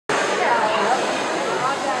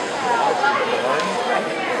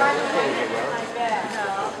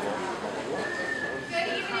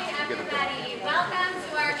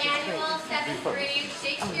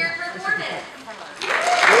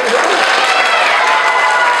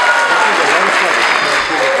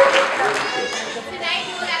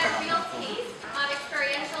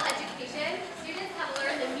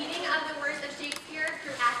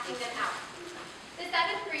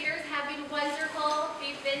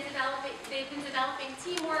they've been developing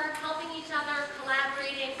teamwork, helping each other,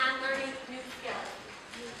 collaborating, and learning new skills.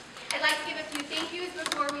 I'd like to give a few thank yous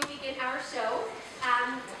before we begin our show.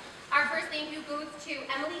 Our first thank you goes to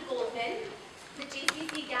Emily Goldman, the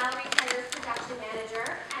JCC Gallery Players Production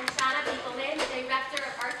Manager, and Shauna Beekleman, the Director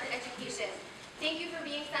of Arts and Education. Thank you for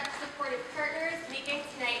being such supportive partners, making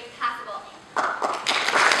tonight possible.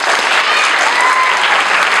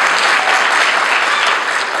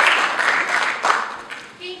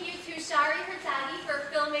 Thank you to Shari Herzagi for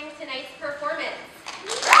filming tonight's performance.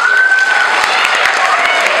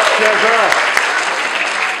 Yeah, girl.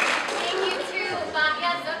 Thank you to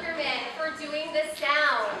Bobia Zuckerman for doing the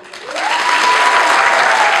sound.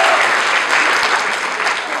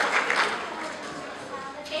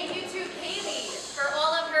 Thank you to Kaylee for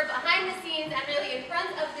all of her behind the scenes and really in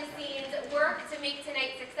front of the scenes work to make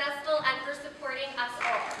tonight successful and for supporting us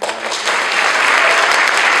all.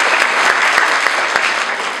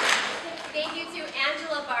 Thank you to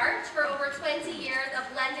Angela Barch for over 20 years of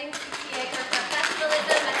lending CTA her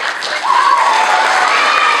professionalism and expertise.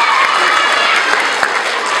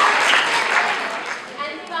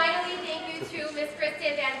 And finally, thank you to Ms.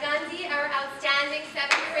 Kristen Van Gundy, our outstanding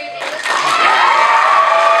 7th grade English teacher.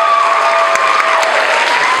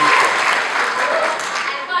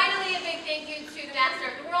 And finally, a big thank you to the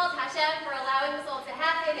Master of the World, Hashem, for allowing this all to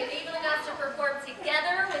happen, enabling us to perform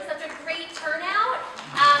together with such a great turnout,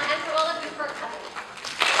 and for all of you for coming.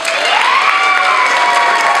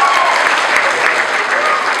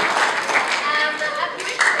 A few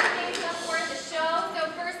important things before the show. So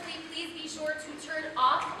firstly, please be sure to turn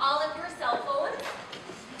off all of your cell phones.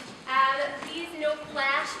 Please no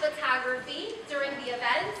flash photography during the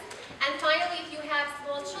event. And finally, if you have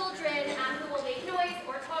small children who will make noise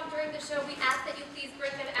or talk during the show, we ask that you please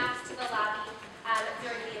bring them out to the lobby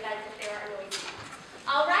during the event if they are noisy.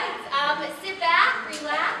 All right, sit back,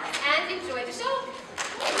 relax, and enjoy the show.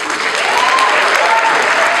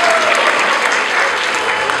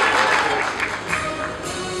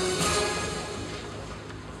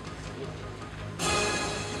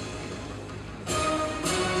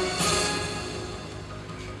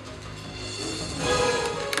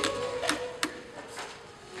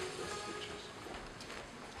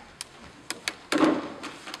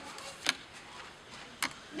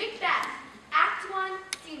 Macbeth, Act 1,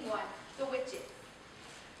 Scene 1, The Witches.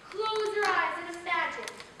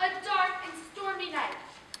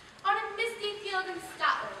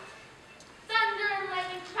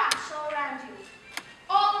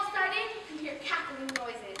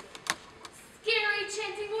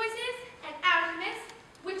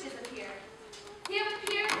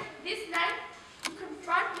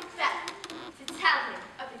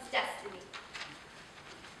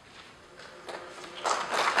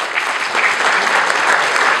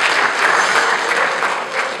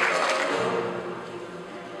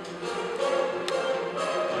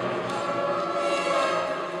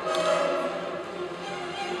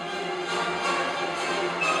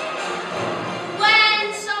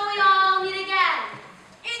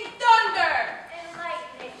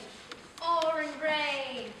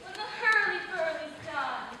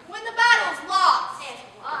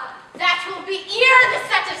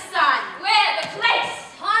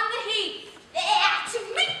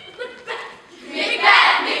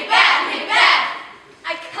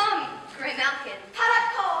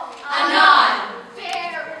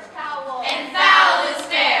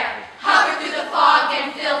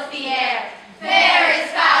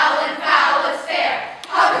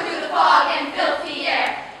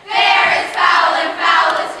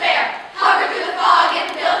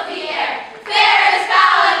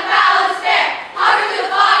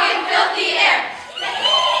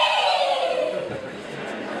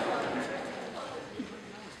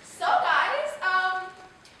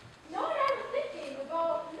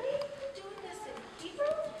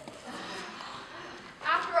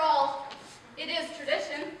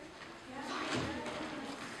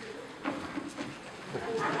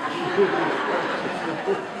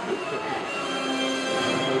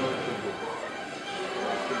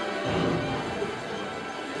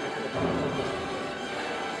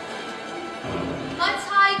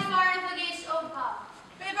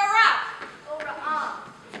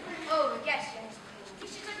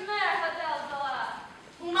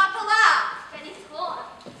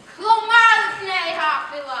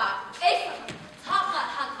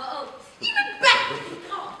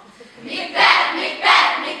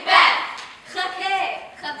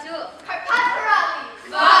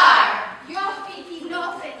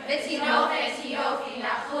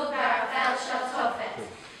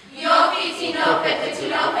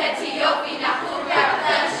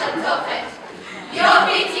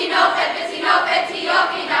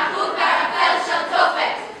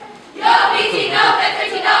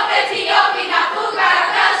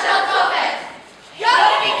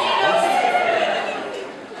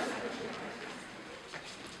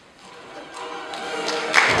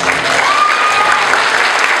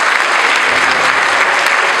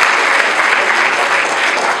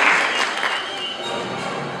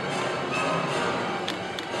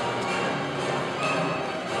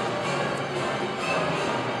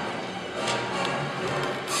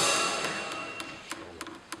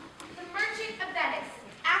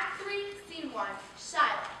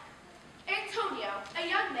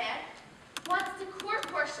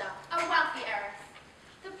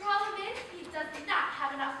 does not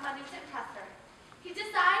have enough money to impress her. He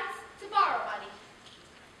decides to borrow money.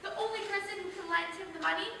 The only person who can lend him the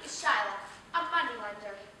money is Shylock, a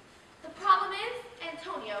moneylender. The problem is,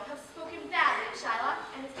 Antonio has spoken badly of Shylock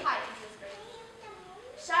and his high interest rate.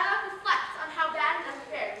 Shylock reflects on how bad and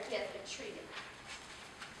unfair he has been treated.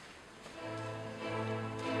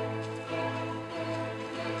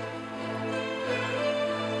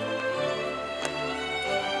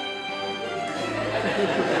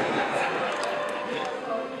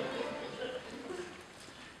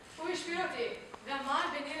 הוא השפיל אותי, ועמד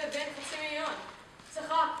ביני לבין חצי מיליון.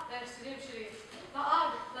 צחק להפסדים שלי, לעג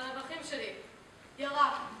לרווחים שלי,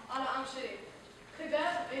 ירק על העם שלי, חיבר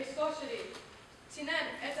בעסקות שלי, צינן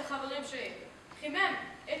את החברים שלי, חימם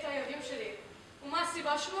את האויבים שלי. ומה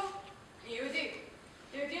הסיבה שלו? יהודי.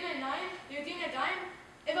 יהודי עיניים, יהודי ידיים,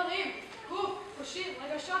 איברים, גוף, חושים,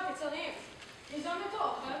 רגשות, יצרים. ניזון אותו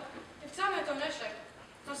אוכל, נפצע מאותו נשק,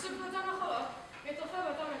 חשוף מאותן מחלות, מתרחב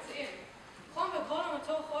באותם מציעים. חום וגרול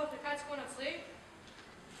ומטור חורף לקיץ כמו נצרי.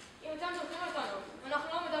 אם אתם זוכרים אותנו, אנחנו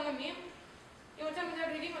לא מדממים. אם אתם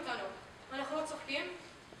מדגדגים אותנו, אנחנו לא צוחקים.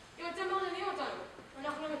 אם אתם מרננים אותנו,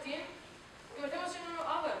 אנחנו לא מתים. אם אתם עושים לנו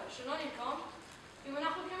עוול שלא ננקום. אם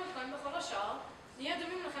אנחנו לוקחים אתכם בכל השאר, נהיה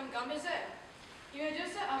דומים לכם גם בזה. אם ידעו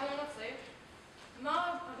עושה עוול הנוצרי,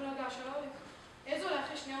 מה הבלגה שלו? איזו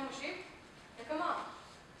לחי שנייה מושיב? נקמה.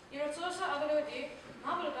 אם רצו עושה עוול יהודי,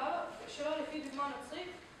 מה הבלגה שלו לפי דוגמה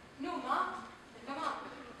נוצרית? נו, מה? נקמה.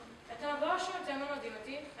 את הנבלה שאתם מלמדים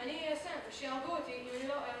אותי, אני אעשה, ושיהרגו אותי אם אני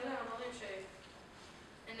לא אעלה המרים שלי.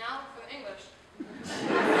 And now for English.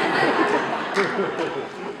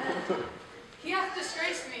 He hath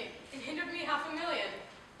disgraced me, and hindered me $500,000,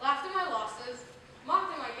 laughed at my losses,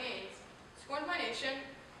 mocked at my gains, scorned my nation,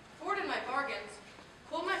 thwarted my bargains,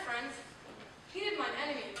 cooled my friends, heated mine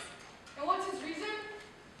enemies. And what's his reason?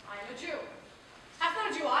 I am a Jew. Hath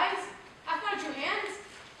not a Jew eyes? Hath not a Jew hands?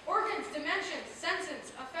 Organs, dimensions, senses,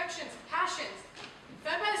 affections, passions,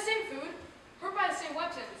 fed by the same food, hurt by the same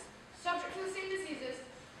weapons, subject to the same diseases,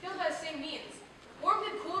 healed by the same means, warmed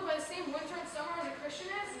and cooled by the same winter and summer as a Christian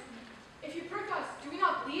is? If you prick us, do we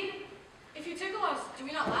not bleed? If you tickle us, do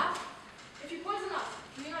we not laugh? If you poison us,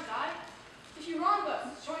 do we not die? If you wrong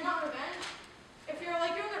us, shall we not revenge? If we are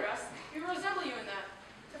like you and the rest, we will resemble you in that.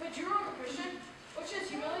 If a Jew wrong a Christian, what should his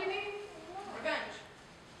humility be? Revenge.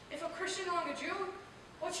 If a Christian wrong a Jew,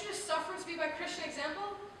 what should his sufferance be by Christian example?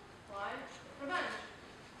 Why? Revenge.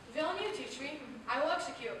 The villainy you teach me, I will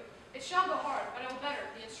execute. It shall go hard, but I will better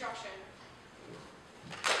the instruction.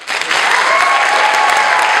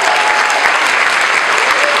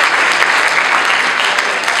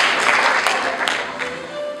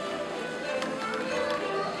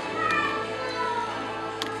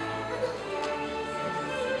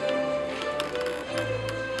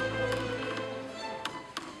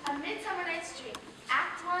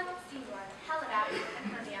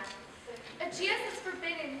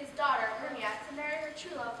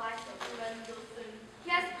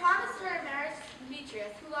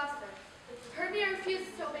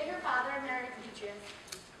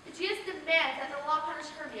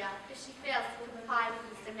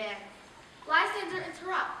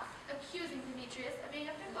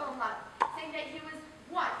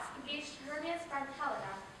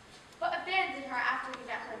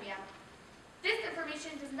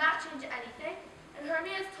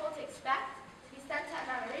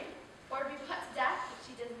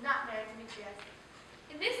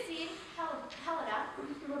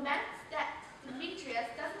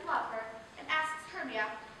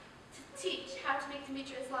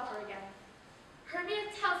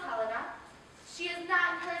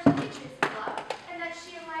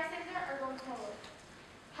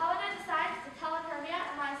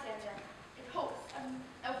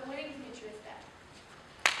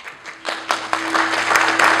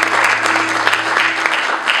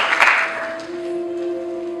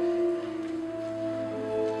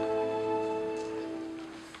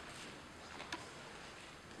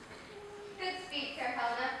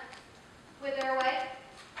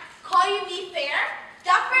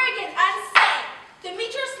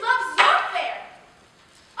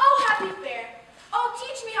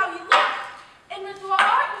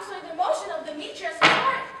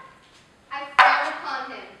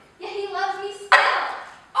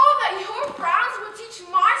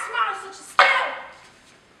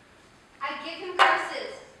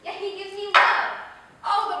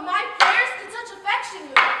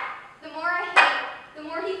 The more I hate, the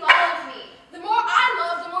more he follows me. The more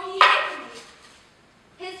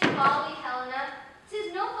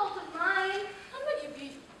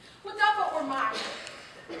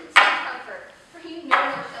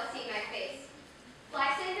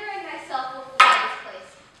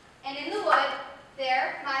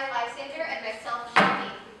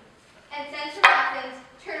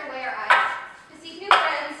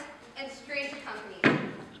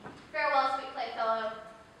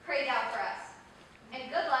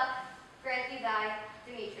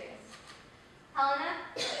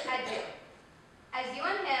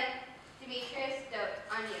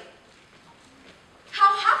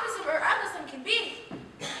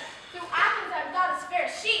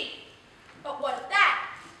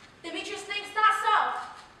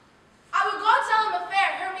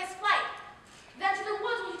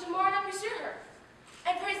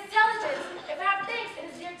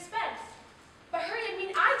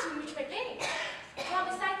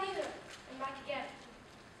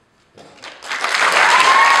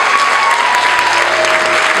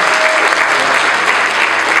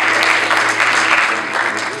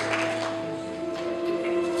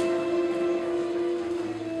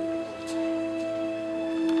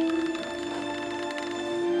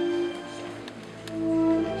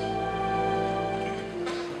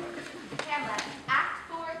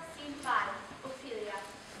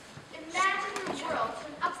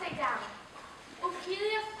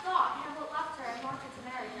Ophelia thought Hamlet left her and wanted to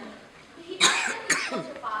marry her. But he accidentally kills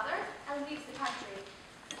her father and leaves the country.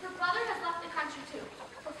 Her brother has left the country too.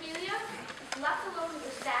 Ophelia is left alone with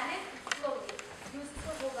her sadness and slowly loses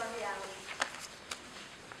her hold on reality.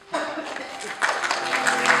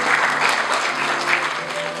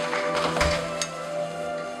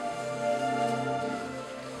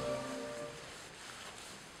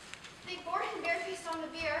 They bore him barefaced on the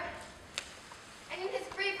bier, and in his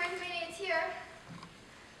grave written many a tear.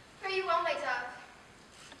 Fare you well, my dove.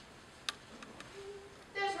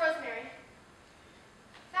 There's rosemary.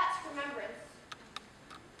 That's remembrance.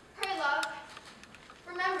 Pray, love,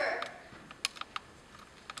 remember.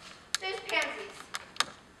 There's pansies.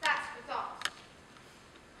 That's for thought.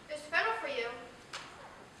 There's fennel for you.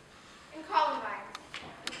 And columbines.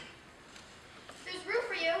 There's rue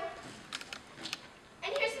for you.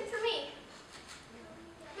 And here's some for me.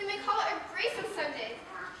 We may call it a grace of Sunday.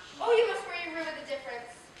 Oh, you must wear your rue with a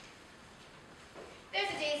difference. There's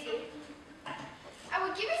a daisy. I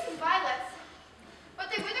would give you some violets, but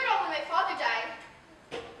they withered all when my father died.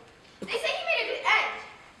 They say he made a good end.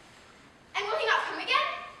 And will he not come again?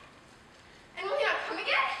 And will he not come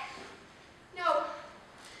again? No.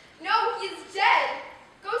 No, he is dead.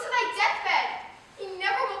 Go to thy deathbed. He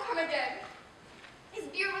never will come again. His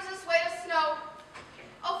beard was as white as snow.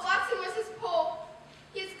 All flaxen was his pole.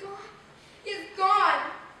 He is gone. He is gone.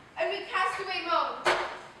 And we cast away moan.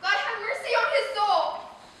 God have mercy on his soul.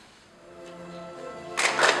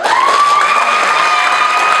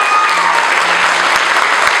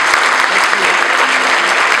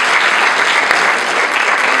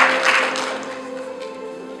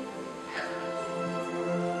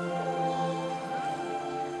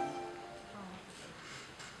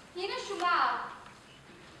 הנה שומר.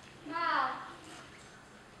 מה?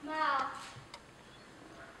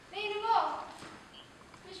 והנה בוא.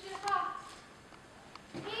 בשבילך.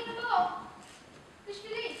 הנה בוא.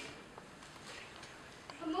 בשבילי.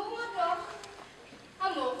 אמור מתוק.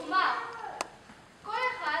 אמור חומר. כל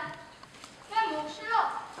אחד והאמור שלו.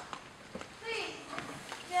 פרי.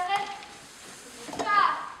 ורד. שע.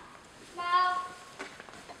 מר.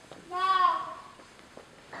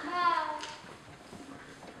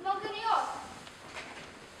 מרגניות.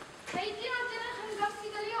 הייתי נותן לכם גם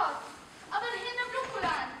סיגליות, אבל הן נבלו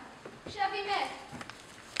כולן, כשאבי מת.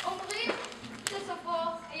 אומרים שסופו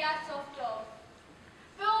היה סוף טוב.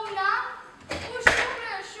 ואומנם הוא שוב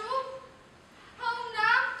לשוב?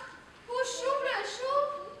 האומנם הוא שוב לשוב?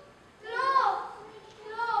 לא,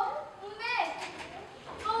 הוא מת.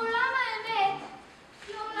 בעולם האמת,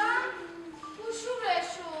 לעולם הוא שוב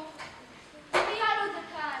לשוב. היה לו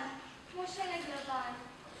זקן, כמו שלג לבן,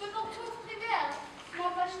 ופרצוף חיוור, כמו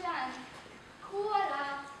פשטן. הוא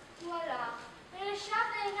הלך, ולשם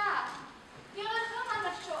נענק. ירחם על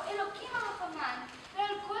נפשו, אלוקים הרחמן,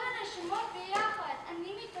 ועל כל הנשמות ביחד,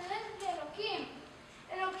 אני מתעלת לאלוקים.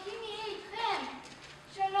 אלוקים יהיה איתכם.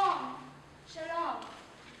 שלום, שלום.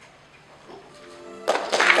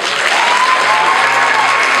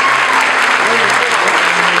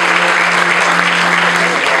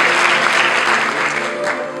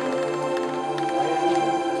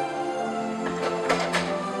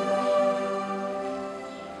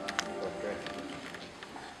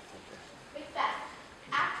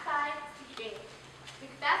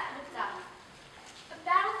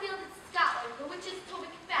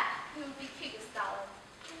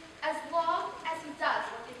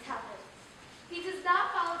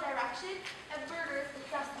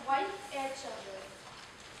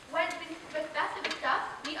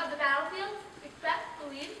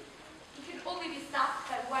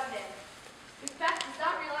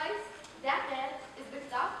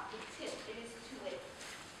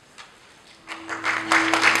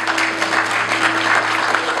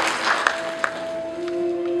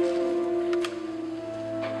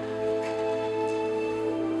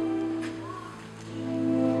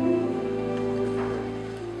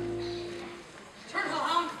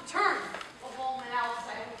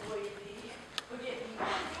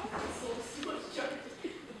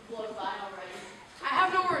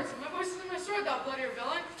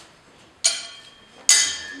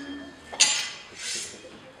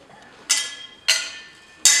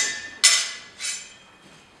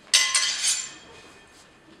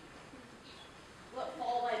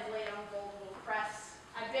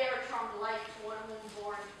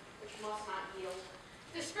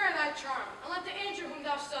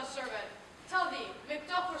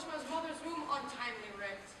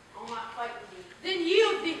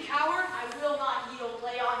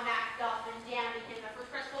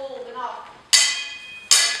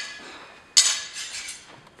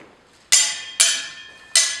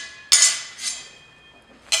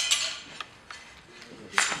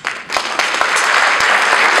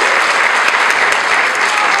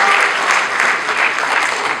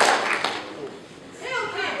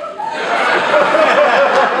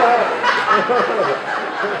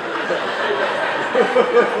 Hail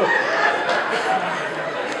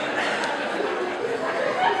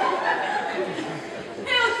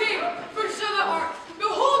King, for so thou art.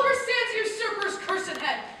 Behold where stands the usurper's cursed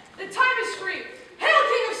head. The time is free. Hail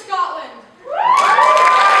King of Scotland!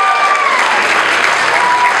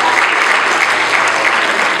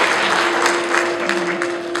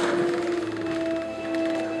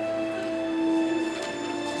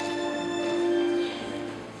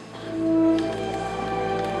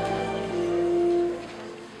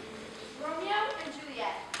 Romeo and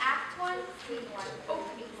Juliet, Act 1, Scene 1,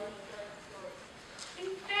 opening scene. In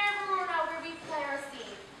fair Verona, where we play our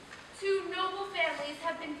scene, two noble families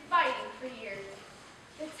have been fighting for years.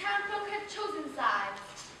 The townfolk have chosen sides,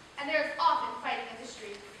 and there is often fighting in the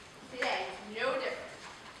streets. Today, no different.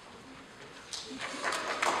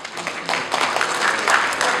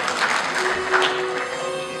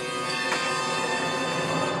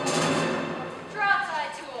 Draw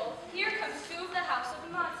tie tool. Here comes two of the house of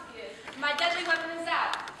the Montagues. My deadly weapon is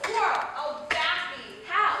out. Quarrel. Oh, back thee.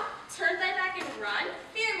 How? Turn thy back and run?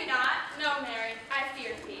 Fear me not. No, Mary, I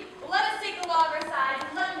fear thee. Let us take the law of our side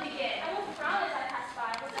and let them begin. I will frown as I pass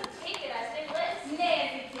by. Let them take it as they list.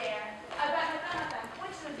 Nay, if you dare. I bet my thumb at them.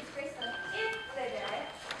 Which would disgrace them if they dare.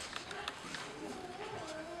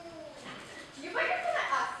 You bite your thumb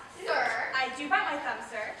at us, sir. I do bite my thumb,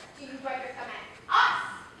 sir. Do you bite your thumb at us,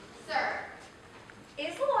 sir?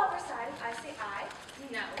 Is the law of our side if I say I?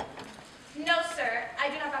 No. No, sir. I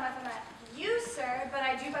do not bite my thumb at you, sir, but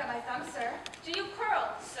I do bite my thumb, sir. Do you quarrel,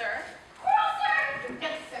 sir? Quarrel, sir?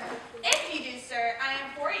 Yes, sir. If you do, sir, I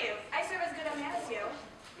am for you. I serve as good a man as you.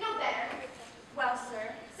 No better. Well,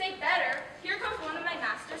 sir. Say better. Here comes one of my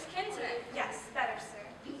master's kinsmen. Yes, better, sir.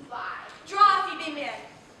 You lie. Draw if you be men.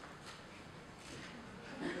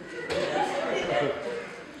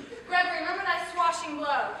 Gregory, remember thy swashing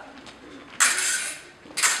blow.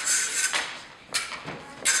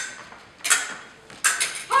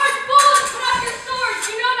 Hard fools, put up your swords.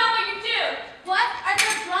 You know not what you do. What? Art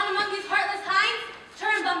thou drawn among these heartless hinds?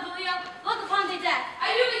 Turn, Bumfolio. Look upon thy death.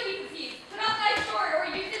 I do but keep the peace. Put up thy sword, or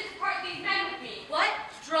use it to part these men with me. What?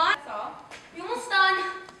 Drawn? That's all. You're almost done.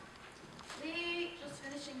 We just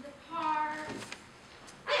finishing the part.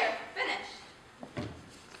 There, finished.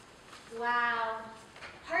 Wow.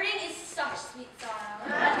 Parting is such sweet sorrow.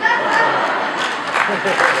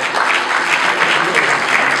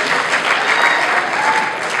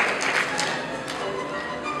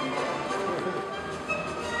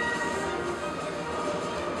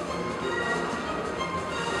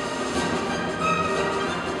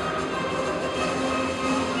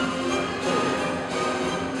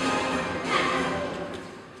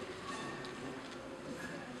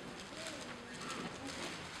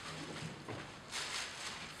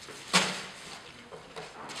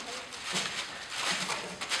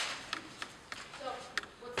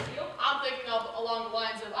 Along the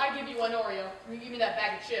lines of, I give you one Oreo, and you give me that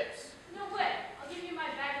bag of chips. No way. I'll give you my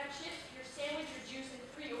bag of chips, your sandwich, your juice, and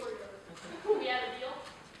 3 Oreos. We have a deal?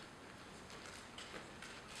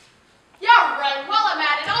 Yeah, right. While I'm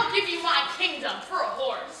at it, I'll give you my kingdom for a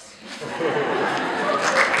horse.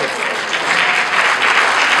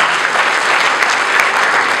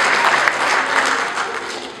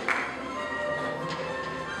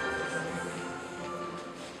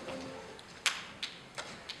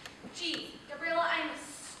 Gee, Gabriela, I'm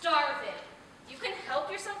starving. You can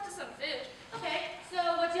help yourself to some food. Okay, so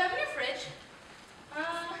what do you have in your fridge?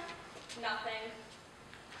 Nothing.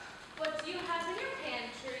 What do you have in your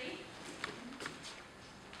pantry?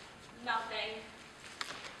 Nothing.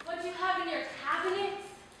 What do you have in your cabinet?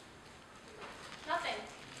 Nothing.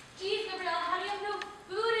 Geez, Gabriela, how do you have no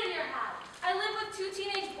food in your house? I live with 2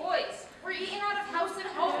 teenage boys. We're eating out of house and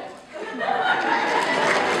home.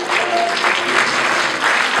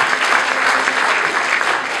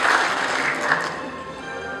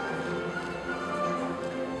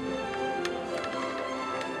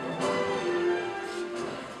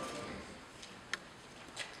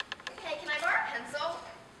 Hey, can I borrow a pencil?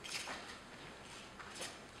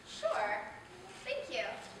 Sure. Thank you.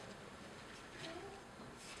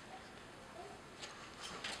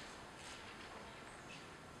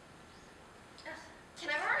 Can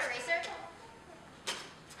I borrow an eraser?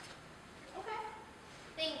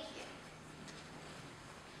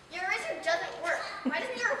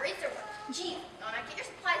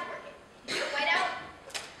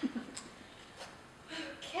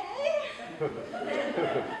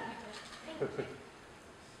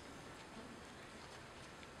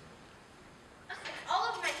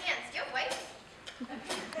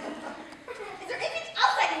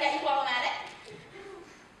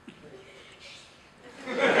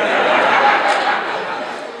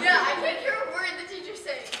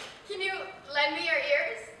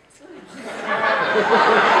 Hey,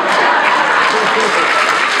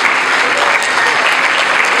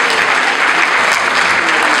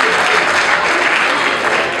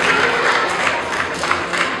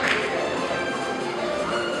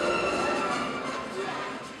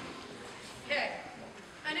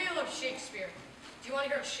 I know you love Shakespeare. Do you want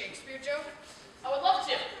to hear a Shakespeare joke? I would love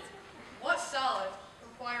to. What salad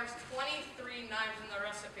requires 23 knives in the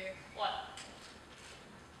recipe? What?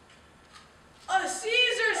 A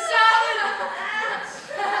Caesar salad!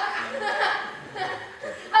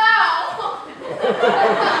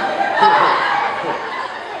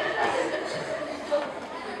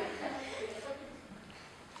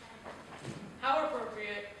 How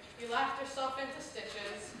appropriate. You laughed yourself into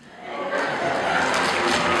stitches.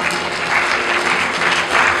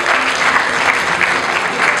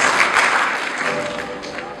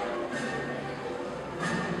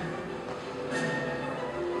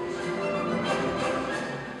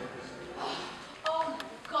 Oh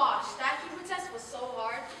gosh, that Hebrew test was so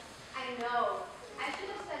hard. I know. I should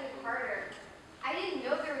have studied harder. I didn't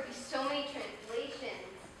know there would be so many translations.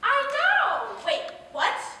 I know! Wait,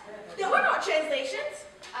 what? There were no translations?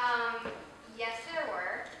 Yes there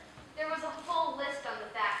were. There was a full list on the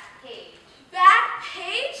back page. Back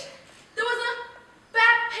page? There was a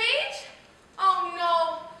back page? Oh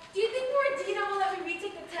no. Do you think Dina will let me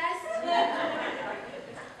retake the test?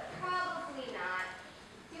 Probably not.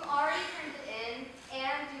 You already turned it in,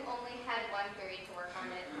 and you only had one period to work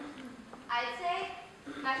on it. I'd say,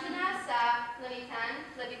 Machina sa limitan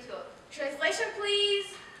levitur. Translation,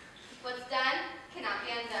 please. What's done cannot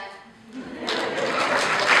be undone.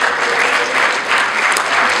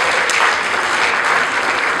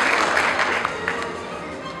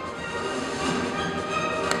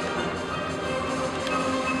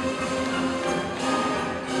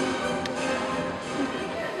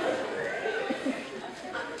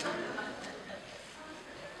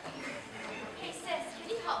 Hey sis, can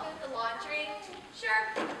you help me with the laundry? Sure,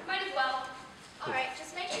 might as well. Alright,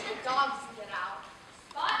 just make sure the dog doesn't get out.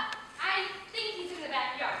 Spot? I think he's in the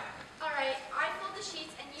backyard. Alright, I fold the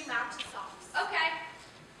sheets and you match the socks. Okay.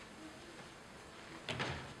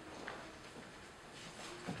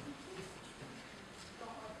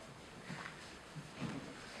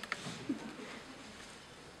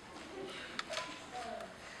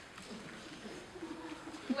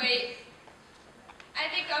 Wait. I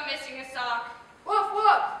think I'm missing a sock. Woof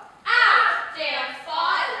woof! Ah! Damn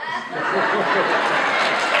spot!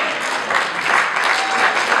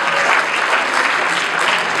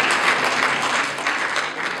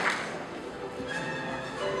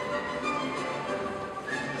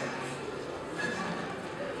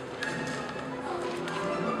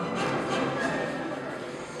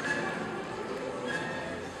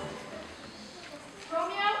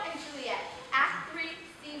 Romeo and Juliet, Act 3,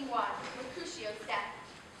 Scene 1, Mercutio's death.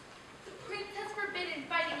 The prince has forbidden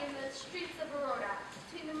fighting in the streets of Verona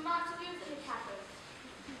between the Montagues and the Capulets.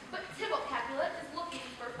 But Tybalt Capulet is looking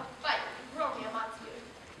for a fight with Romeo Montague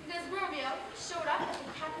because Romeo showed up at the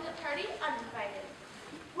Capulet party uninvited.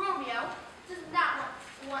 Romeo does not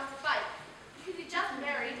want to fight because he just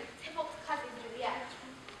married Tybalt's cousin Juliet.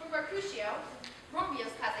 For Mercutio,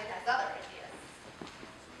 Romeo's cousin has other ideas.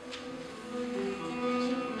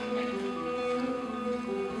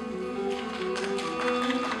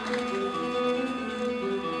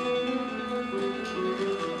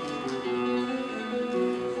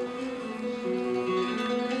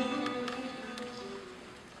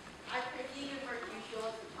 I pity you, Mercutio,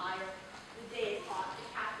 as retire. The day is hot, the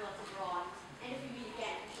Capulets abroad, and if we meet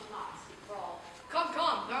again, we shall not speak brawl. Come,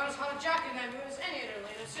 come, thou art as hot a jack in thy mood as any other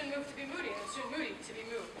lane, and soon moved to be moody, and soon moody to be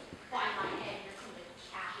moved. By my head, your committed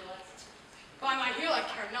Capulets. By my heel I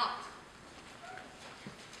care not.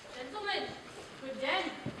 Gentlemen, good den.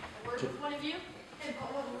 A word with one of you? And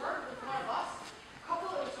but one word with one of us,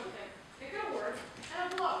 couple it with something. Think of a word,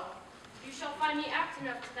 and a blow. You shall find me apt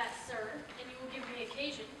enough to that, sir, and you will give me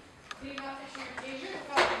occasion. Leave not fixing occasion,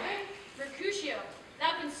 without a name. Mercutio,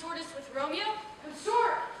 thou consortest with Romeo?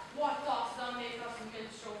 Consort! What dost thou make us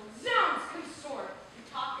minstrel? Zounds, consort! You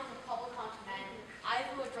talk as a public unto men. I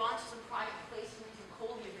have withdrawn to some private place and reason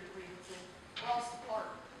coldly of your grievances, or else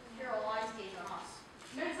depart. Here all eyes gaze on us.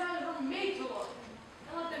 Men's eyes are made to look,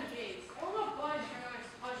 and let them gaze. I will not budge from your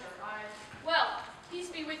pleasure. Well, peace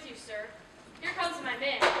be with you, sir. Here comes my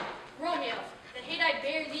man, Romeo. The hate I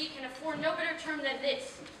bear thee can afford no better term than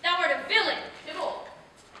this. Thou art a villain! Tybalt,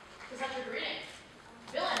 is that your greeting?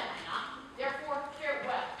 Villain am I not? Therefore, fare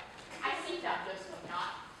well. I seek thou dost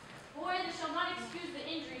not. Boy, this shall not excuse the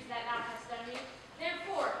injuries that thou hast done me.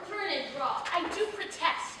 Therefore, turn and draw. I do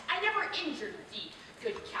protest. I never injured thee,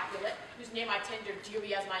 good Capulet, whose name I tender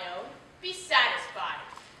dearly as my own. Be satisfied.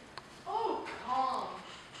 Oh, calm.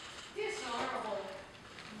 Dishonorable.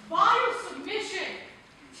 Vile submission.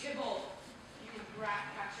 Tybalt, you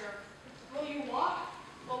rat catcher. Will you walk?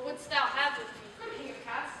 What wouldst thou have with me? Good king of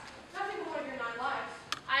cats. Nothing but one of your 9 lives.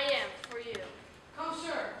 I am for you. Come,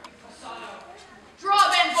 sir, you passado. Draw,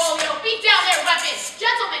 Benvolio, beat down their weapons.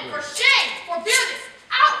 Gentlemen, for shame, forbear this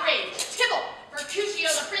outrage. Tybalt,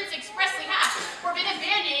 Mercutio the prince expressly hath forbidden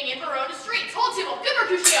bandying in Verona streets. Hold Tybalt, good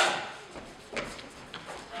Mercutio.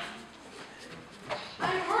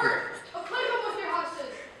 I am hurt. A plague up with your houses.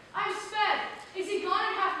 I am sped. Is he gone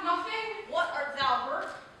and hath nothing? What art thou hurt?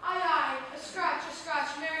 Aye, a scratch,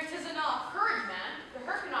 Mary, 'tis enough. Courage, man. The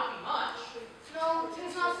hurt cannot be much. No,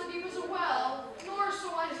 'tis not so deep as a well, nor so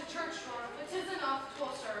wide as a church door, but 'tis enough,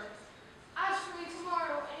 'twill serve. Ask for me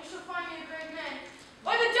tomorrow, and you shall find me a great man.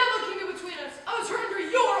 Why the devil keep me between us? I was hurt under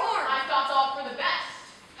your arm. I thought all for the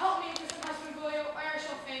best. Help me, Mr. Benvolio, or I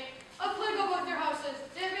shall faint. A plague of both your houses.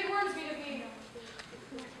 They have made worms meat of me.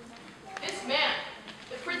 This man,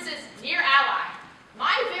 the prince's near ally,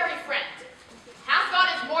 my very friend, hath got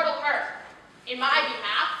his mortal hurt in my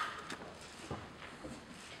behalf.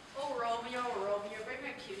 Oh, Romeo, bring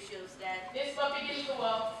Mercutio's dead. This but begins the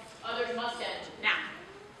woe, others must end. Now,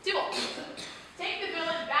 Tybalt, take the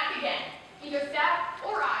villain back again. Either thou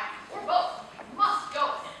or I, or both, must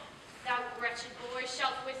go with him. Thou wretched boy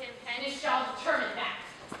shalt with him And pent. it shall determine that.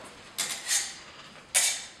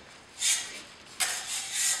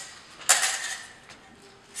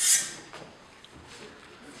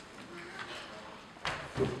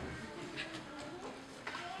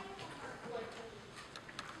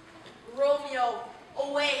 Romeo,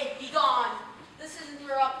 away, be gone. The citizens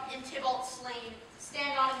were up and Tybalt slain.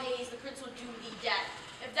 Stand not amazed, the prince will do thee death.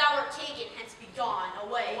 If thou art taken, hence be gone,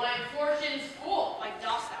 away. Why, fortune's fool, why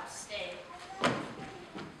dost thou stay?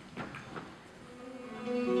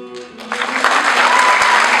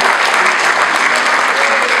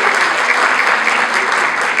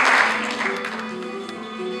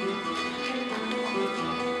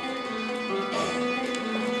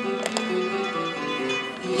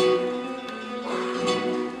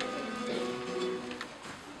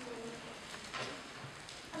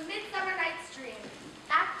 A Midsummer Night's Dream,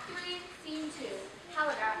 Act 3, Scene 2,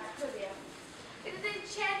 Helena and Hermia. In an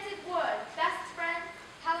enchanted wood, best friends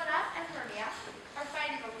Helena and Hermia are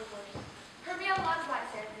fighting over wood. Hermia loves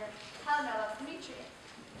Lysander, Helena loves Demetrius.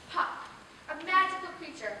 Puck, a magical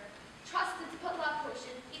creature, trusted to put love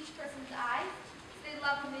potion in each person's eyes. They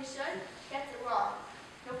love when they should, gets it wrong.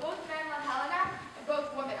 No, both men love Helena, and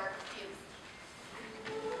both women are confused.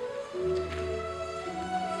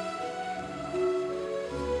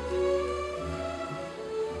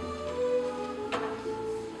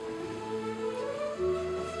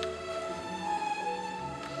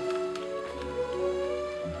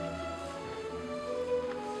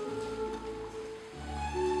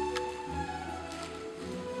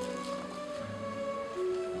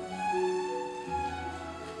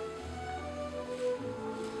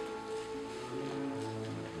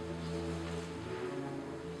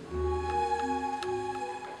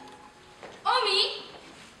 Oh, me?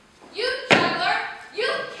 You juggler? You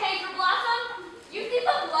canker blossom? You thief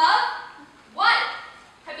of love? What?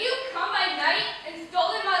 Have you come by night and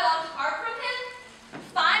stolen my love's heart from him?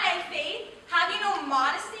 Fine, I faith. Have you no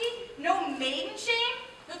modesty, no maiden shame,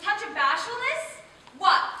 no touch of bashfulness?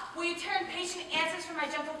 What, will you turn patient answers from my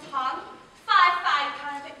gentle tongue? Fie,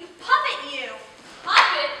 counterfeit, you puppet, you!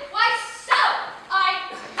 Puppet? Why so?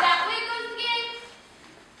 That way goes the game?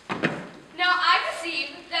 Now I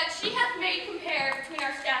perceive that she hath made compare between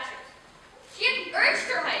our statures. She hath urged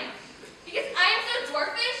her height, because I am so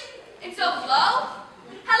dwarfish and so low.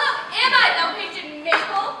 Hello am I, thou painted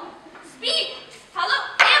maple? Speak! Hello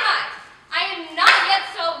am I? I am not yet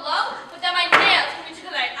so low, but that my nails can reach to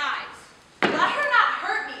thine eyes. Let her not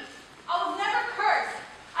hurt me. I was never cursed.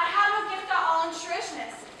 I have no gift at all in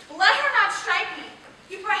shrishness. Let her not strike me.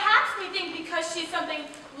 You perhaps may think because she's something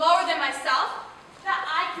lower than myself, that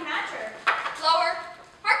I can match her. Lower.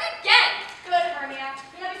 Hark again! Good, Hermia.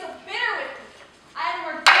 Do not be so bitter with me. I have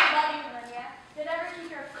more good love you, Hermia. Did ever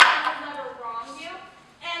keep your friend has never wronged you?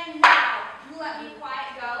 And now, you let me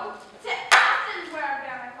quiet go to Athens where I've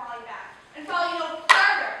got my folly back, and follow you no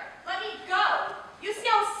further. Let me go. You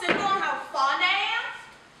see how simple and how fond I am?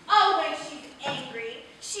 Oh, when she's angry,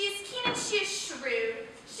 she is keen and she is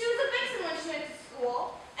shrewd. She was a vixen when she went to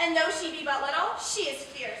school, and though she be but little, she is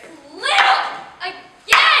fierce. Little!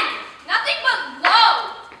 Again! Nothing but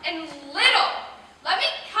low and little. Let me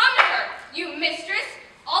come to her, you mistress.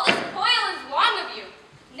 All this toil is long of you.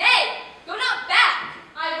 Nay, go not back.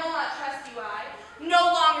 I will not trust you, I.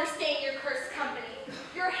 No longer stay in your cursed company.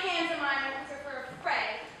 Your hands in mine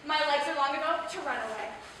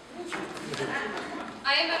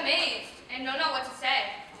I am amazed and don't know what to say.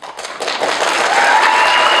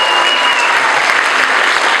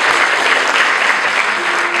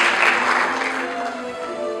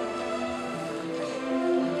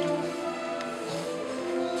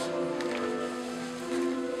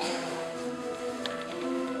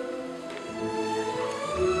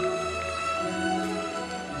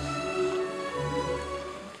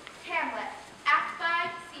 Hamlet, Act 5,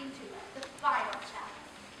 Scene 2, the final chapter.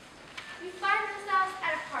 We find ourselves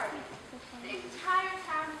at a party. The entire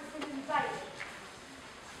town has been invited.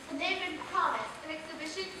 And they've been promised an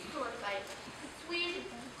exhibition sword fight between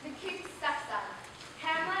the king's stepson,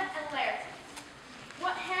 Hamlet and Laertes.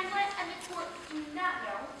 What Hamlet and the court do not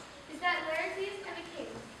know is that Laertes and the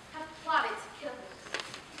king have plotted to kill him.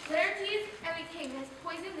 Laertes and the king has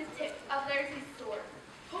poisoned the tip of Laertes' sword,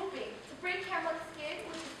 hoping to break Hamlet's skin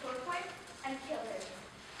with his sword point and kill him.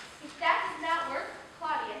 If that does not work,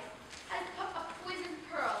 Claudius has put a poisoned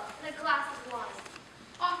pearl in a glass of wine,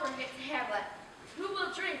 offering it to Hamlet. Who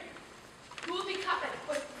will drink? Who will be cut by the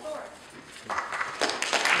poisoned sword?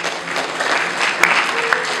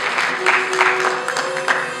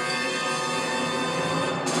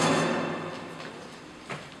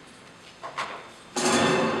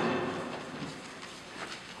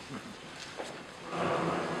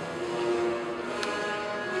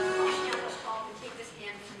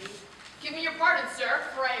 Give me your pardon, sir,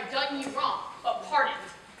 for I have done you wrong, but pardoned,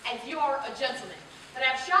 and you are a gentleman, that I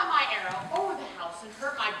have shot my arrow over the house and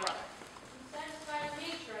hurt my brother. I'm satisfied in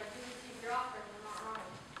nature. I do receive your offer, and I'm not wrong.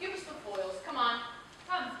 Give us the foils, come on.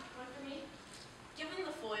 Come, one for me. Give him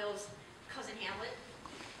the foils, cousin Hamlet.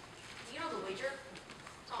 Do you know the wager?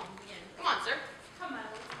 Oh, begin. Come on, sir. Come, my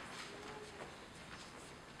lord.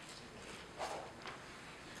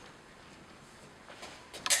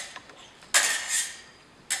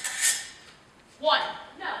 One.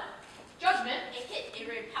 No. Judgment, a hit, a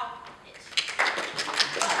very powerful hit.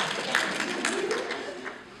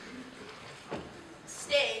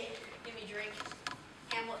 Stay, give me drink.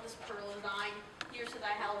 Hamlet, this pearl is thine. Here's to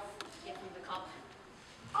thy health. Give me the cup.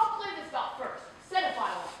 I'll play this bout first. Set a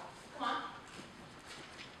file. Come on.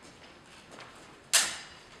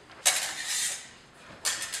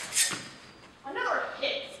 Another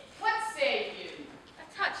hit. What say you?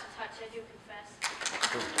 A touch, I do confess.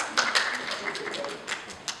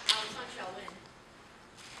 Our son shall win.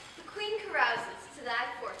 The queen carouses to thy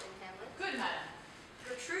fortune, Hamlet. Good, madam.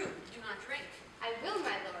 For true, do not drink. I will,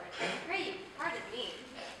 my lord. I pray you pardon me.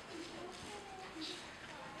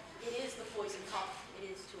 It is the poison cup. It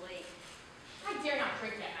is too late. I dare not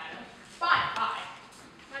drink yet, madam. Bye, bye.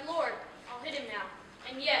 My lord, I'll hit him now.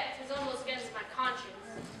 And yet, 'tis almost against my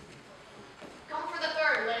conscience. Come for the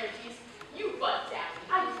third, Laertes. You butt down.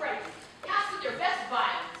 I pray you. Cast with your best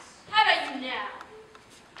violence. How about you now?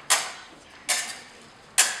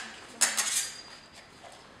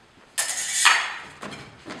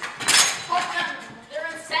 Hold them. They're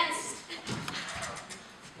incensed.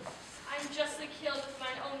 I'm justly killed with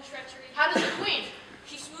mine own treachery. How does the queen?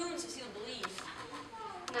 She swoons to see the bleed.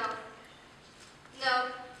 No.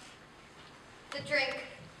 No. The drink.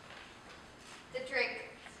 The drink.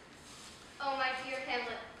 Oh, my dear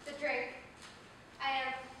Hamlet, the drink. I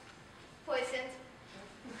am poisoned.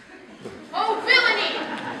 Oh, villainy!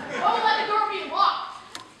 Oh, let the door be locked.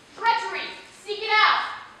 Treachery! Seek it out.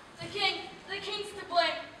 The king's to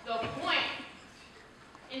blame. The point.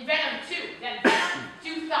 Envenom too, then venom,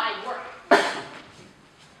 do thy work.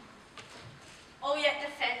 Oh, yet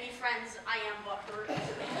defend me, friends. I am but hurt.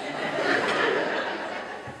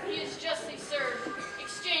 He is justly served.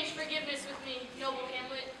 Exchange forgiveness with me, noble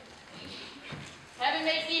Hamlet. Heaven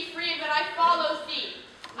make thee free, but I follow thee.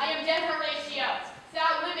 I am dead, Horatio.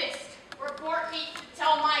 Thou livest. Report me to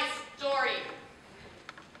tell my story.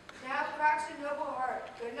 Now cracks a noble heart.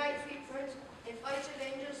 Good night, sweet prince, and flights of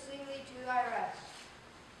angels sing thee to thy rest.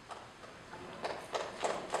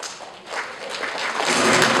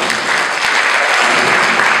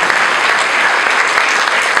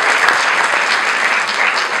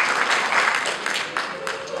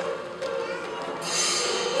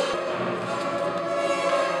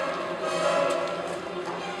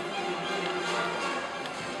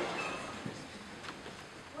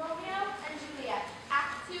 Romeo and Juliet,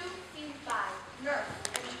 Act 2, Scene 5, Nurse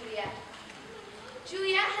and Juliet.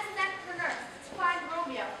 Juliet has sent her nurse to find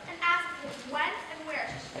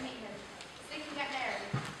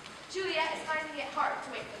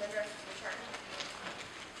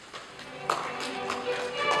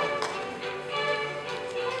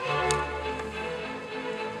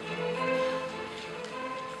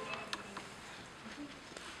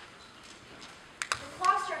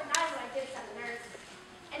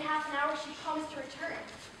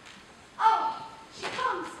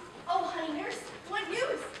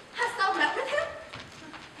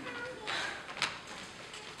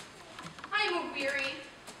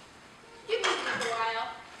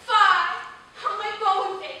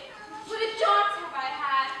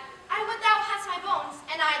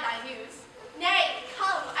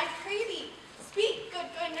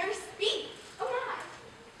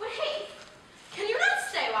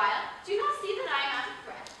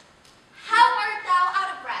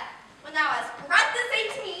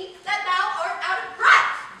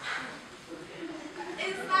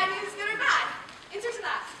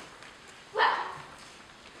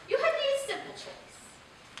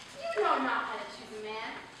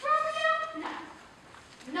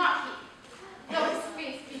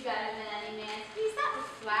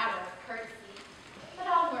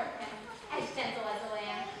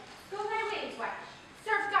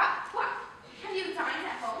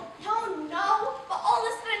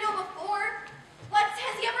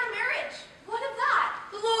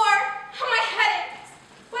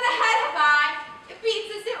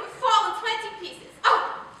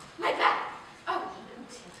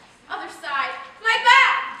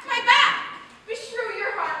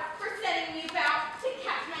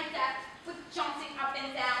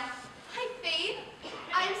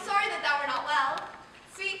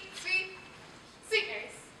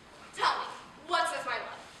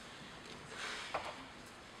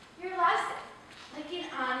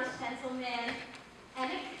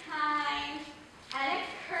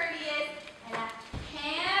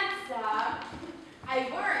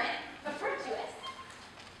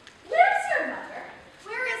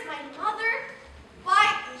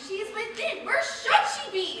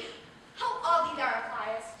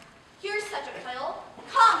such a pill.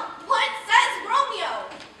 Come, what says Romeo?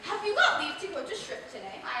 Have you got leave to go to strip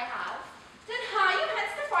today? I have. Then hie you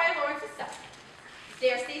hence to Friar Lawrence to supper.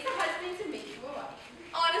 There stays a husband to make you a wife.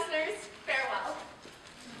 Honest nurse, farewell.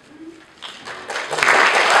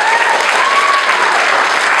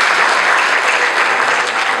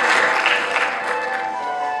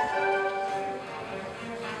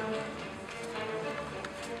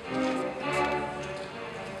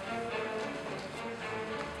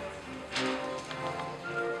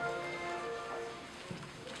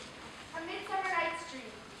 A Midsummer Night's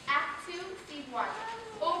Dream, Act 2, Scene 1,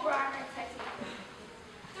 Oberon and Titania.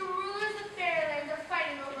 The rulers of Fairyland are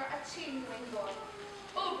fighting over a changeling boy.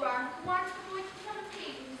 Oberon wants the boy to become a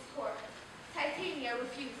page in his court. Titania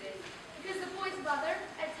refuses, because the boy's mother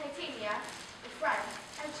and Titania were friends,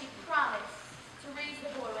 and she promised to raise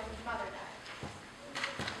the boy when his mother died.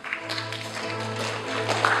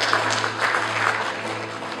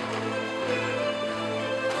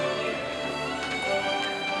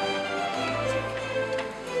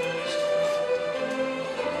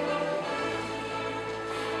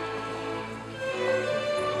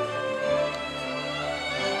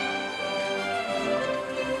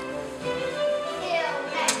 Ill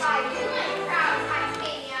met by you, my proud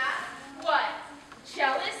Titania. What?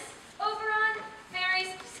 Jealous? Oberon?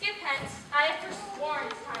 Fairies, skip hence. I have forsworn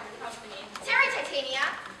time and company. Tarry, Titania.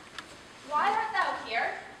 Why art thou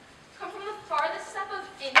here? Come from the farthest step of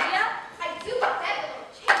India? I do but beg a little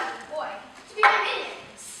changeling boy to be my minion.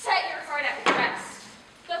 Set your heart at rest.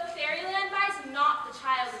 The fairyland buys not the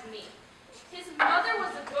child of me. His mother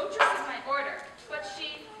was the votress of my order, but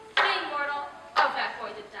she, being mortal, of that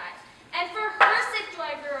boy did die. And for her sake do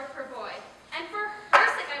I rear up her boy, and for her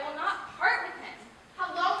sake I will not part with him.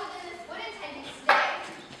 How long within this wood intend you to stay?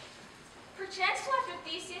 Perchance till after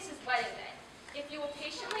Theseus' wedding day, if you will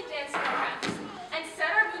patiently dance in the grounds, and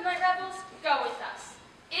set our moonlight revels, go with us.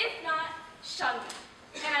 If not, shun me,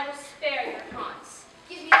 and I will spare your haunts.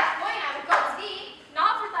 Give me that boy and I will go with thee.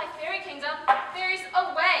 Not for thy fairy kingdom, fairies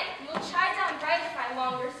away. You will chide down bright if I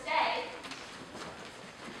longer stay.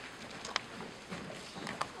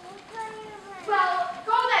 Well,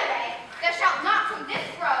 go thy way. Thou shalt not from this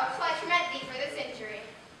road till I torment thee for this injury.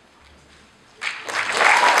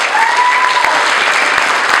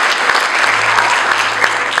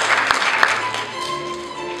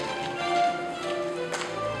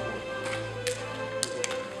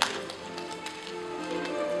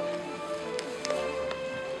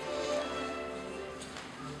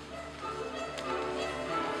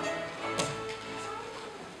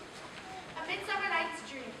 A Midsummer Night's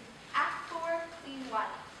Dream, Act 4, Scene 1,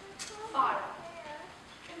 Autumn.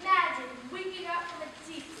 Imagine waking up from a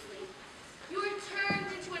deep sleep. You were turned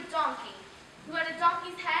into a donkey. You had a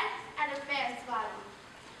donkey's head and a man's body.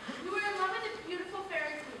 You were in love with a beautiful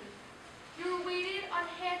fairy queen. You were waited on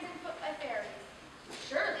hands and foot by fairies.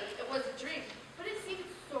 Surely it was a dream, but it seemed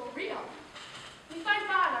so real. We find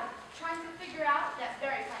Autumn trying to figure out that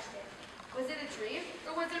very question. Was it a dream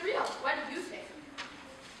or was it real? What do you think?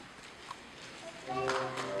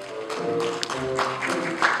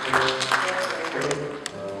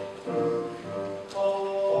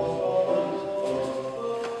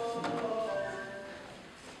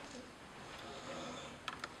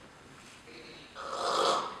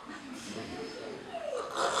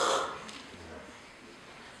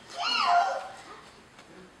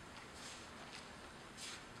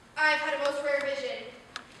 I've had a most rare vision.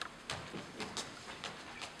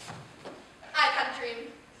 I've had a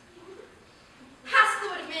dream. Hast the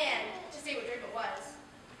wit of man to say what dream it was.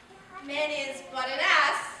 Man is but an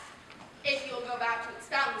ass, if you will go back to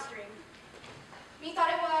expound this dream. Methought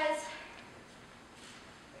it was.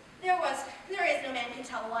 There is no man can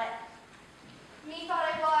tell what. Methought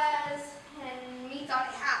it was, and methought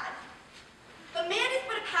it had. But man is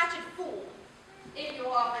but a patched fool, if you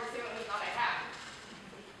will offer to say what methought I had.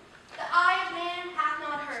 The eye of man hath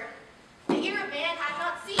not heard, the ear of man hath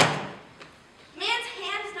not seen. Man's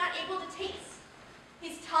hand is not able to taste,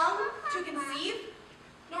 his tongue to conceive,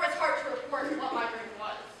 nor his heart to report what my dream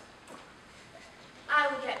was. I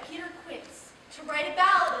will get Peter Quince to write a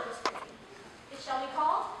ballad of this dream. It shall be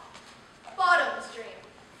called Bottom's Dream,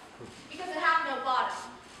 because it hath no bottom,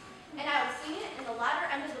 and I will sing it in the latter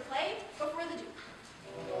end of the play before the Duke.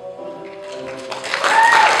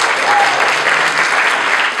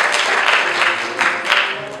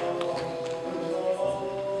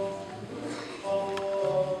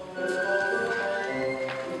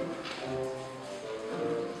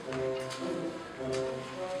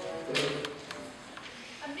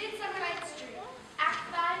 A Midsummer Night's Dream, Act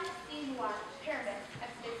 5, Scene 1, Pyramid,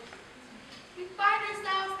 Expedition. We find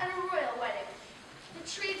ourselves at a royal wedding. The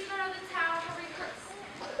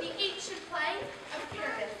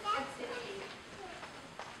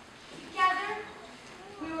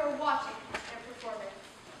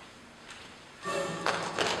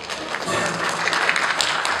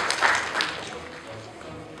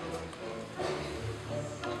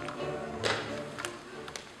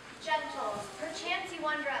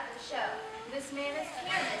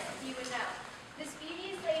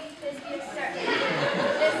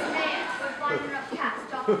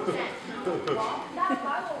present. Wall, that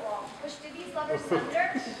marble wall, which did these lovers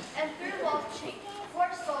sunder, and through the wall's chink, poor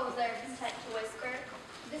souls there content to whisper,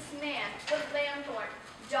 this man was lanthorn,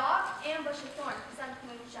 dog, ambush of thorn, present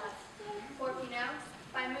moonshine. For if you know,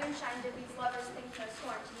 by moonshine did these lovers think no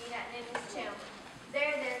scorn to meet at Ninny's tomb.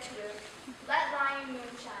 There to root, let lie in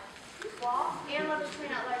moonshine. Wall and lovers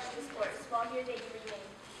train at large discourse, while here they do remain.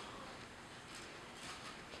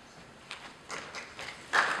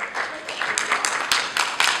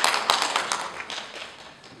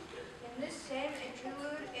 In this same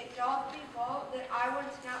interlude, it doth befall that I would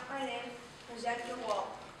stamp my name, present the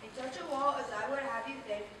wall. In such a wall as I would have you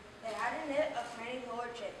think, that had in it a tiny pillar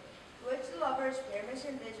chick, which the lovers, Fairness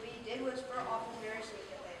and Thisbe, did whisper often very secretly.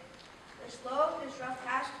 The slow, this rough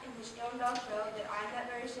cast in the stone doth show that I am that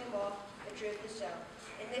very same wall, the truth is so.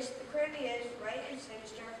 In this the cranny is, right and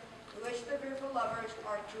sinister, to which the fearful lovers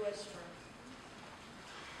are to whisper.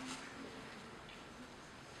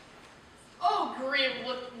 Oh, grim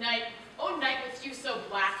look night, oh night with you so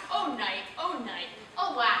black, oh night,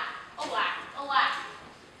 alack, alack, alack.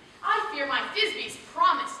 I fear my Thisbe's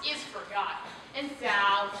promise is forgot, and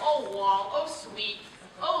thou, oh wall, oh sweet,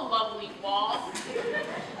 oh lovely wall,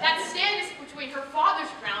 that standest between her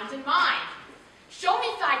father's grounds and mine, show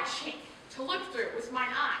me thy chink to look through with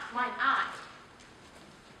mine eye.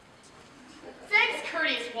 Thanks,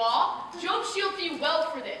 courteous wall, Jove shield thee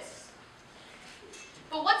well for this.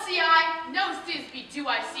 But what see I? No Thisbe do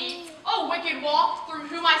I see. O wicked wall, through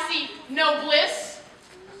whom I see no bliss.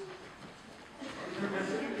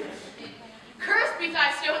 Cursed be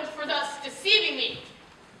thy stones for thus deceiving me.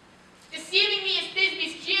 Deceiving me is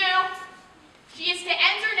Thisbe's cue. She is to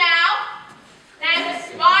enter now, and to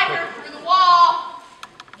spy her through the wall.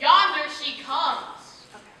 Yonder she comes.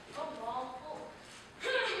 Oh, wall,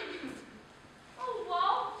 oh,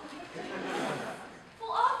 wall.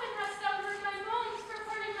 Full often hast thou heard my moans for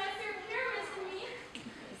parting my fair Pyramus and me.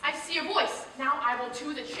 I see a voice. Now I will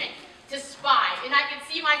to the chink to spy, and I can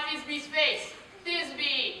see my Thisbe's face.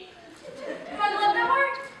 Thisbe. My love thou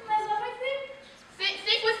art, my love I think.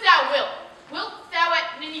 Think what thou wilt. Wilt thou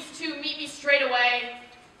at Ninny's tomb meet me straightway?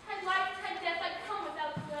 Had life, had death, I'd come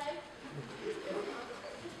without delay.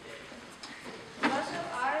 Thus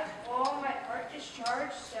have I all my heart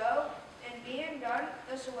discharged, so, and being done,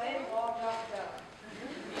 thus away wall doth go.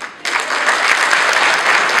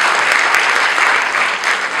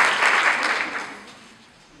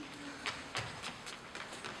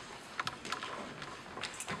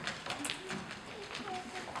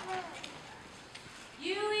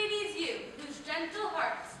 You ladies, you, whose gentle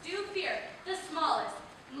hearts do fear the smallest,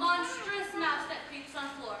 monstrous mouse that creeps on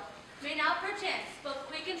floor, may now perchance both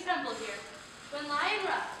quake and tremble here, when lying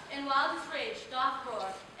rough in wildest rage doth roar,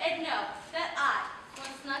 and know that I, when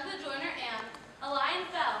snug the joiner am, a lion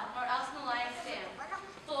fell, nor else in the lion stand.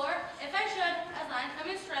 For, if I should, as lion come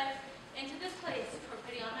in strife, into this place, for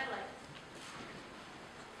pity on my life.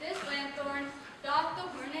 This lanthorn doth the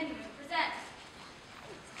horn and moon present.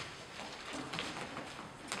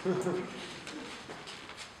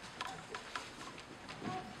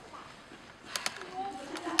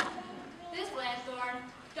 This lanthorn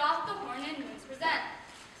doth the horn and moons present.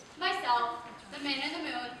 Myself, the man in the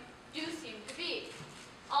moon, do seem to be.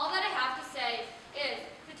 All that I have to say is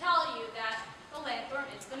to tell you that the lanthorn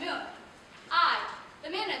is the moon. I, the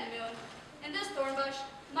man in the moon, and this thorn bush,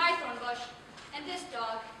 my thorn bush, and this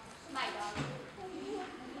dog, my dog.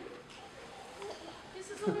 This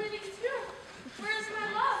is a living too. Where is my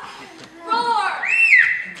love? Roar!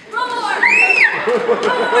 Roar!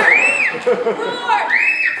 Roar! Roar!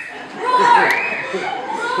 Roar!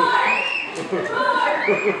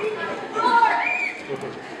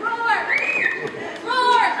 Roar! Roar!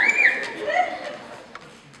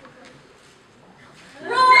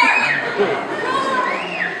 Roar!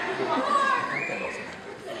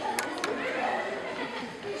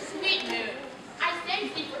 Sweet moon, I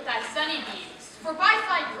thank thee for thy sunny beams, for by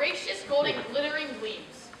thy gracious golden glittering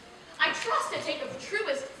gleams. I trust to take of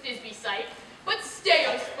truest Thisbe sight, but stay,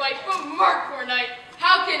 O spite, but mark, poor knight,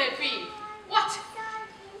 how can it be? What?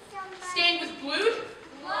 Stained with blood?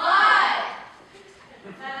 Blood!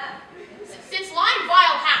 Since line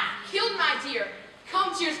vile hath killed my dear,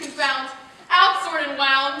 come tears confound, out sword and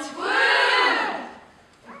wound. Woo!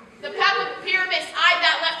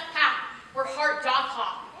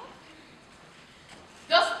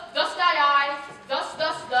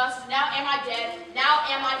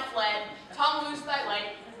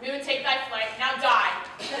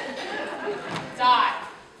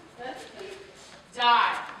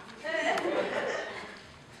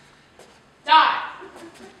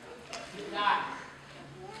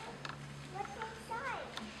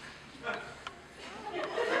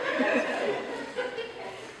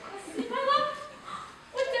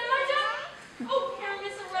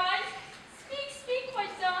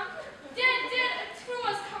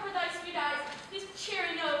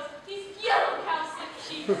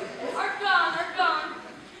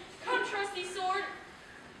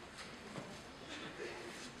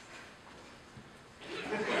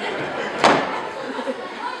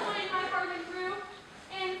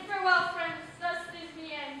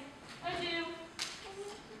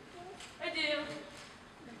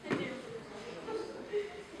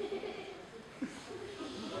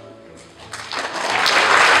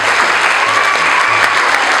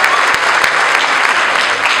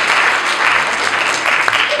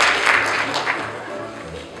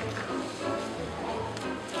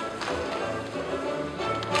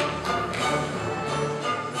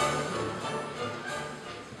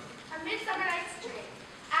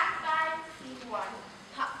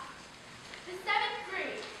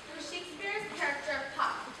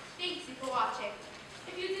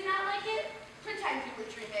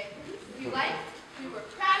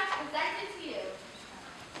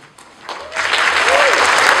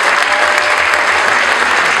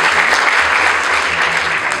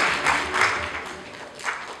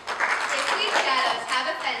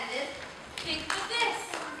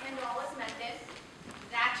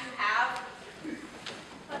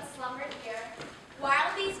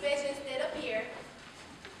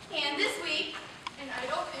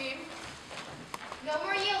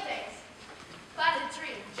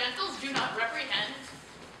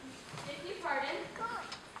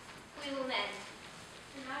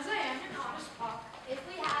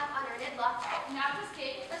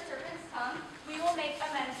 serpent's tongue, we will make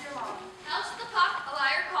amends your wrong. Else the puck a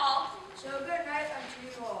liar call. So good night unto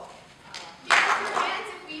you all. Give us your hands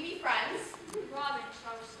if we be friends. Robin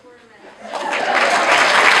shall restore amends.